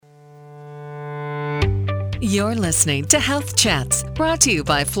You're listening to Health Chats, brought to you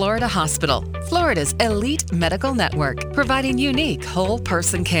by Florida Hospital, Florida's elite medical network, providing unique whole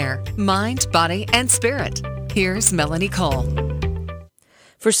person care, mind, body, and spirit. Here's Melanie Cole.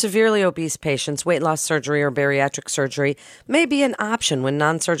 For severely obese patients, weight loss surgery or bariatric surgery may be an option when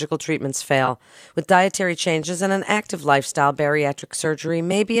non-surgical treatments fail. With dietary changes and an active lifestyle, bariatric surgery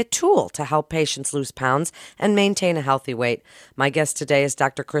may be a tool to help patients lose pounds and maintain a healthy weight. My guest today is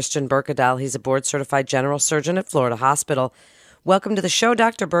Dr. Christian Berkedal. He's a board-certified general surgeon at Florida Hospital. Welcome to the show,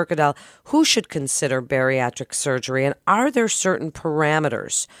 Dr. Berkedal. Who should consider bariatric surgery, and are there certain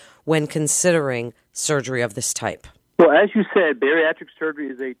parameters when considering surgery of this type? Well, as you said, bariatric surgery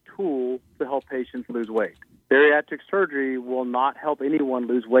is a tool to help patients lose weight. Bariatric surgery will not help anyone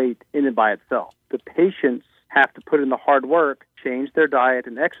lose weight in and by itself. The patients have to put in the hard work, change their diet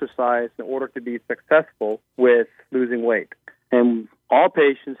and exercise in order to be successful with losing weight. And all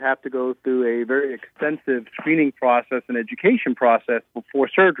patients have to go through a very extensive screening process and education process before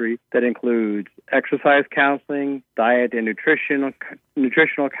surgery that includes exercise counseling, diet and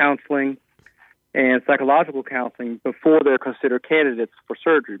nutritional counseling, and psychological counseling before they're considered candidates for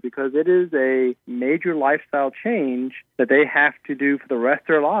surgery, because it is a major lifestyle change that they have to do for the rest of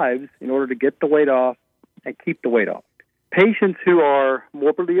their lives in order to get the weight off and keep the weight off. Patients who are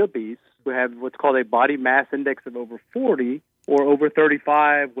morbidly obese, who have what's called a body mass index of over 40 or over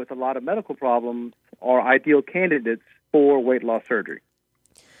 35 with a lot of medical problems, are ideal candidates for weight loss surgery.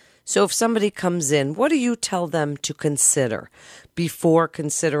 So if somebody comes in, what do you tell them to consider before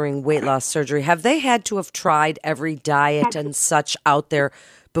considering weight loss surgery? Have they had to have tried every diet and such out there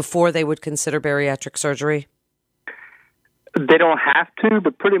before they would consider bariatric surgery? They don't have to,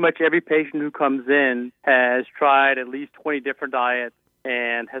 but pretty much every patient who comes in has tried at least 20 different diets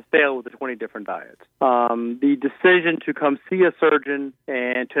and has failed with the 20 different diets. The decision to come see a surgeon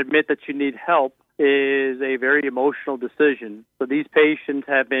and to admit that you need help is a very emotional decision. So these patients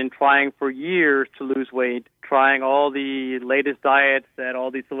have been trying for years to lose weight, trying all the latest diets that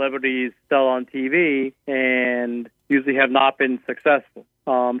all these celebrities sell on TV, and usually have not been successful.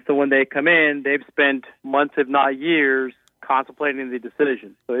 So when they come in, they've spent months, if not years, contemplating the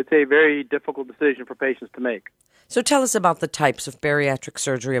decision. So it's a very difficult decision for patients to make. So tell us about the types of bariatric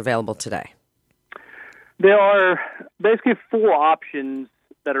surgery available today. There are basically four options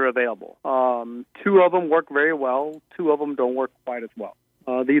that are available. Two of them work very well. Two of them don't work quite as well.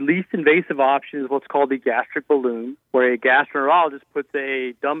 The least invasive option is what's called the gastric balloon, where a gastroenterologist puts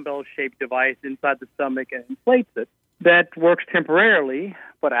a dumbbell-shaped device inside the stomach and inflates it. That works temporarily,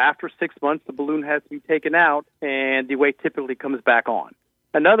 but after 6 months, the balloon has to be taken out, and the weight typically comes back on.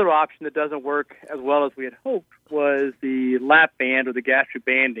 Another option that doesn't work as well as we had hoped was the lap band or the gastric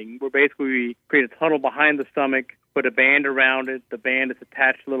banding, where basically we create a tunnel behind the stomach, put a band around it. The band is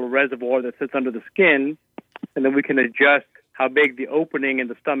attached to a little reservoir that sits under the skin, and then we can adjust how big the opening in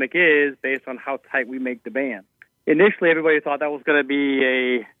the stomach is based on how tight we make the band. Initially, everybody thought that was going to be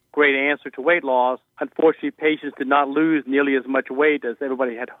a great answer to weight loss. Unfortunately, patients did not lose nearly as much weight as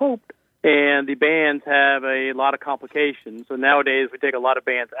everybody had hoped, and the bands have a lot of complications. So nowadays, we take a lot of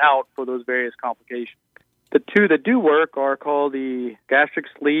bands out for those various complications. The two that do work are called the gastric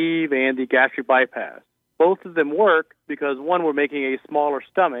sleeve and the gastric bypass. Both of them work because, one, we're making a smaller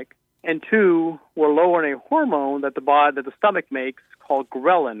stomach, and two, we're lowering a hormone that the stomach makes called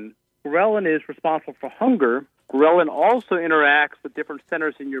ghrelin. Ghrelin is responsible for hunger. Ghrelin also interacts with different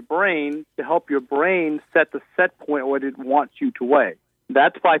centers in your brain to help your brain set the set point where it wants you to weigh.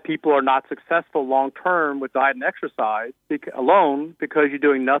 That's why people are not successful long-term with diet and exercise alone, because you're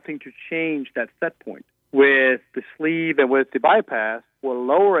doing nothing to change that set point. With the sleeve and with the bypass, we're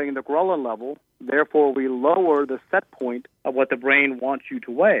lowering the ghrelin level. Therefore, we lower the set point of what the brain wants you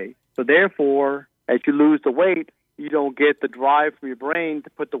to weigh. So therefore, as you lose the weight, you don't get the drive from your brain to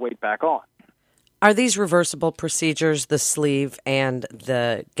put the weight back on. Are these reversible procedures, the sleeve and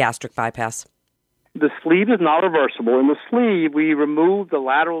the gastric bypass? The sleeve is not reversible. In the sleeve, we remove the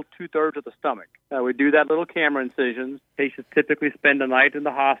lateral two-thirds of the stomach. We do that little camera incisions. Patients typically spend a night in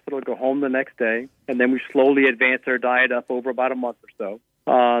the hospital, go home the next day, and then we slowly advance their diet up over about a month or so.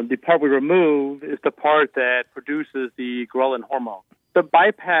 The part we remove is the part that produces the ghrelin hormone. The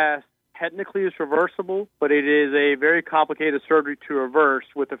bypass technically is reversible, but it is a very complicated surgery to reverse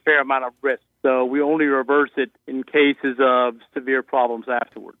with a fair amount of risk. So we only reverse it in cases of severe problems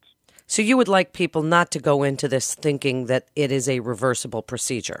afterwards. So you would like people not to go into this thinking that it is a reversible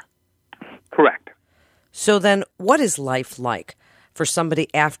procedure? Correct. So then what is life like? for somebody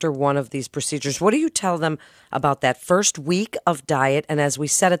after one of these procedures? What do you tell them about that first week of diet? And as we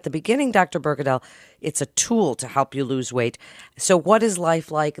said at the beginning, Dr. Berkedel, it's a tool to help you lose weight. So what is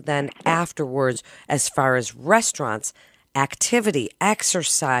life like then afterwards as far as restaurants, activity,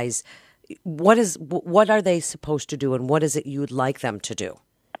 exercise? What are they supposed to do, and what is it you would like them to do?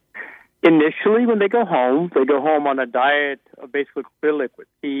 Initially, when they go home on a diet of basically clear liquids,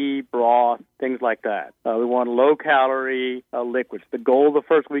 tea, broth, things like that. We want low-calorie liquids. The goal of the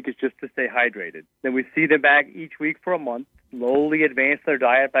first week is just to stay hydrated. Then we see them back each week for a month, slowly advance their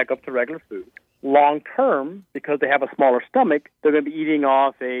diet back up to regular food. Long-term, because they have a smaller stomach, they're going to be eating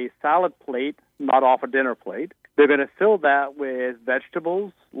off a salad plate, not off a dinner plate. They're going to fill that with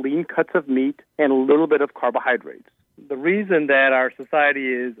vegetables, lean cuts of meat, and a little bit of carbohydrates. The reason that our society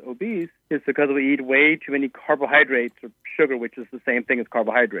is obese is because we eat way too many carbohydrates or sugar, which is the same thing as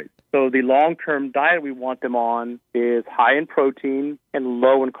carbohydrates. So the long-term diet we want them on is high in protein and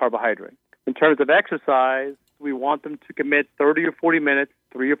low in carbohydrates. In terms of exercise, we want them to commit 30 or 40 minutes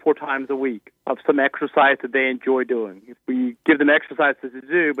 3 or 4 times a week of some exercise that they enjoy doing. If we give them exercises to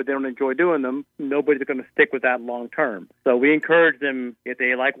do, but they don't enjoy doing them, nobody's going to stick with that long term. So we encourage them, if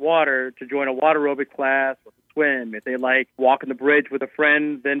they like water, to join a water aerobic class or swim. If they like walking the bridge with a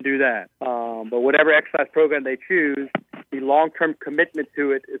friend, then do that. But whatever exercise program they choose, the long-term commitment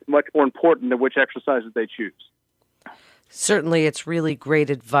to it is much more important than which exercises they choose. Certainly, it's really great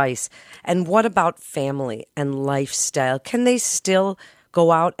advice. And what about family and lifestyle? Can they still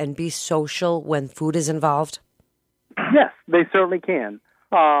go out and be social when food is involved? Yes, they certainly can.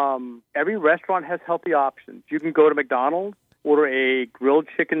 Every restaurant has healthy options. You can go to McDonald's, order a grilled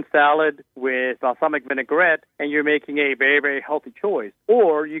chicken salad with balsamic vinaigrette, and you're making a very, very healthy choice.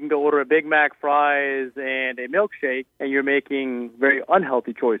 Or you can go order a Big Mac, fries, and a milkshake, and you're making very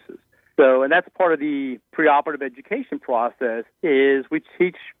unhealthy choices. So, and that's part of the preoperative education process, is we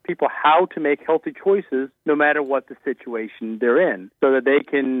teach people how to make healthy choices no matter what the situation they're in, so that they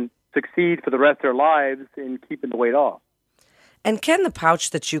can succeed for the rest of their lives in keeping the weight off. And can the pouch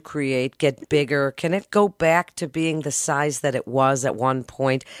that you create get bigger? Can it go back to being the size that it was at one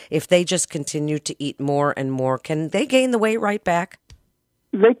point? If they just continue to eat more and more, can they gain the weight right back?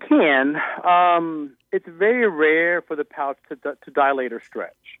 They can. It's very rare for the pouch to dilate or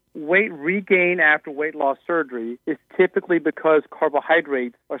stretch. Weight regain after weight loss surgery is typically because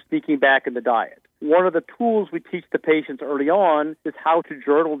carbohydrates are sneaking back in the diet. One of the tools we teach the patients early on is how to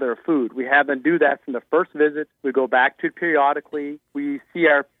journal their food. We have them do that from the first visit. We go back to it periodically. We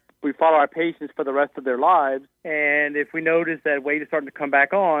follow our patients for the rest of their lives, and if we notice that weight is starting to come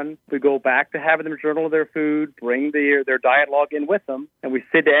back on, we go back to having them journal their food, bring their diet log in with them, and we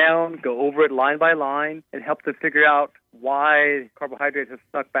sit down, go over it line by line, and help them figure out why carbohydrates have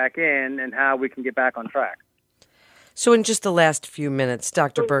stuck back in and how we can get back on track. So in just the last few minutes,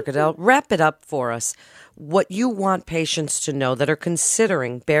 Dr. Berkedel, wrap it up for us. What you want patients to know that are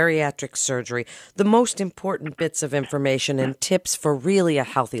considering bariatric surgery, the most important bits of information and tips for really a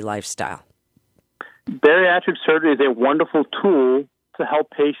healthy lifestyle. Bariatric surgery is a wonderful tool to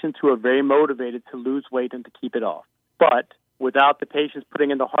help patients who are very motivated to lose weight and to keep it off. But without the patients putting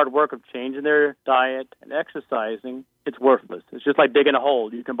in the hard work of changing their diet and exercising, it's worthless. It's just like digging a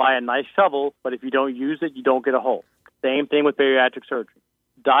hole. You can buy a nice shovel, but if you don't use it, you don't get a hole. Same thing with bariatric surgery.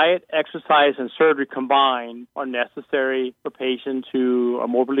 Diet, exercise, and surgery combined are necessary for patients who are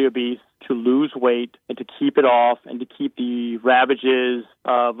morbidly obese to lose weight and to keep it off and to keep the ravages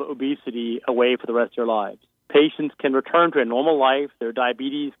of obesity away for the rest of their lives. Patients can return to a normal life. Their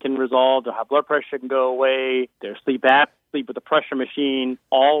diabetes can resolve. Their high blood pressure can go away. Their sleep with the pressure machine,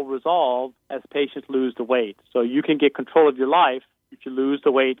 all resolve as patients lose the weight. So you can get control of your life if you lose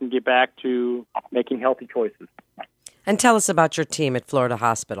the weight and get back to making healthy choices. And tell us about your team at Florida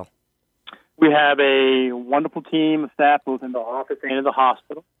Hospital. We have a wonderful team of staff both in the office and in the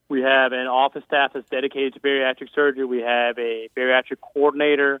hospital. We have an office staff that's dedicated to bariatric surgery. We have a bariatric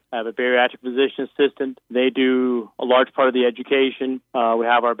coordinator, have a bariatric physician assistant. They do a large part of the education. We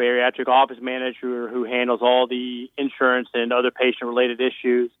have our bariatric office manager who handles all the insurance and other patient-related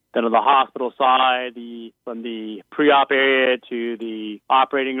issues. Then on the hospital side, from the pre-op area to the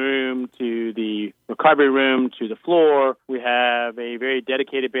operating room to the recovery room to the floor, we have a very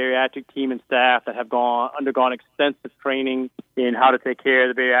dedicated bariatric team and staff that have undergone extensive training in how to take care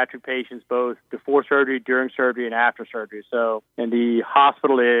of the bariatric patients both before surgery, during surgery, and after surgery. And the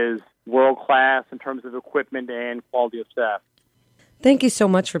hospital is world-class in terms of equipment and quality of staff. Thank you so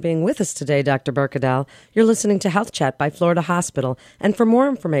much for being with us today, Dr. Berkedel. You're listening to Health Chat by Florida Hospital. And for more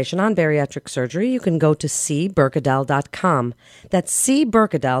information on bariatric surgery, you can go to cberkedel.com. That's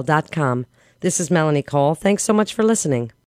cberkedel.com. This is Melanie Cole. Thanks so much for listening.